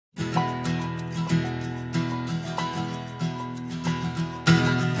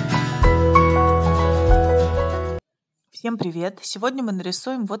Всем привет! Сегодня мы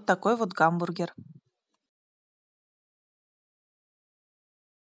нарисуем вот такой вот гамбургер.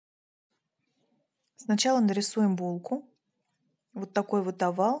 Сначала нарисуем булку. Вот такой вот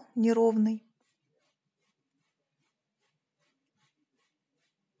овал неровный.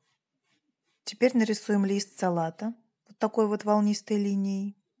 Теперь нарисуем лист салата. Вот такой вот волнистой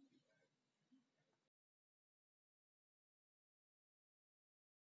линией.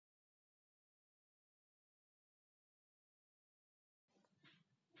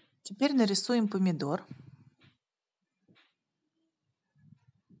 Теперь нарисуем помидор.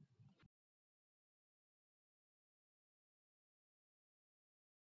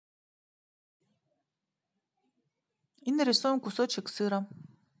 И нарисуем кусочек сыра.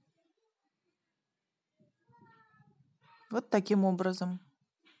 Вот таким образом.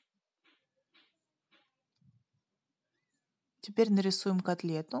 Теперь нарисуем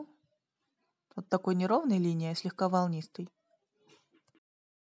котлету. Вот такой неровной линией, а слегка волнистой.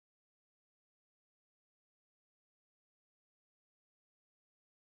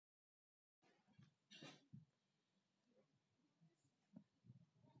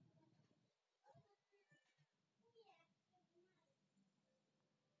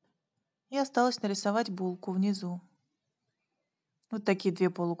 И осталось нарисовать булку внизу. Вот такие две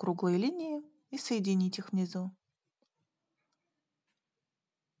полукруглые линии и соединить их внизу.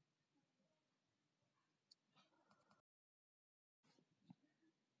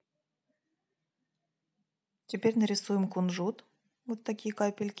 Теперь нарисуем кунжут. Вот такие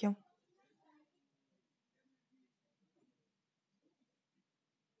капельки.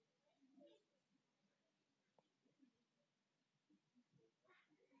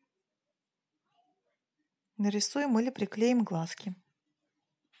 Нарисуем или приклеим глазки.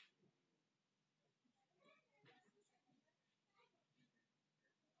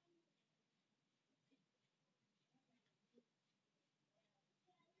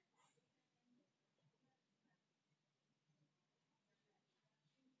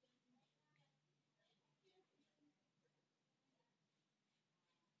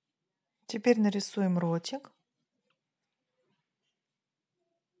 Теперь нарисуем ротик.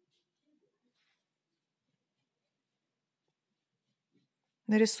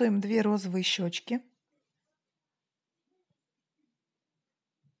 Нарисуем две розовые щечки.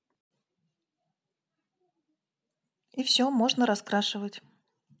 И все, можно раскрашивать.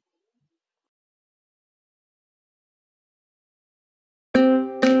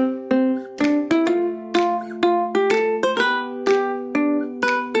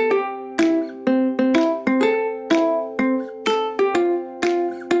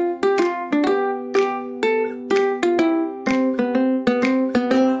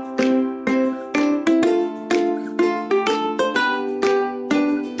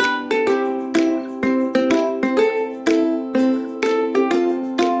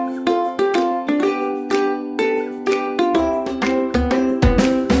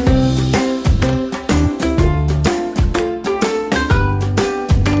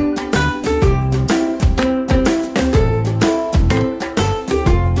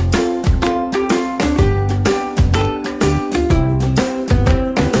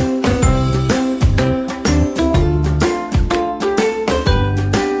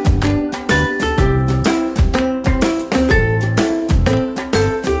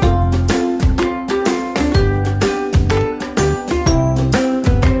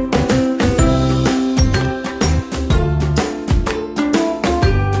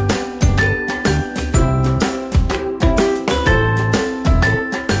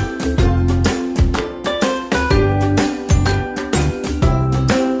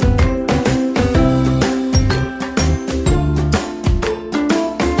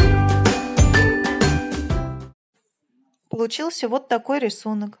 Получился вот такой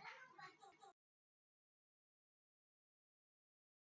рисунок.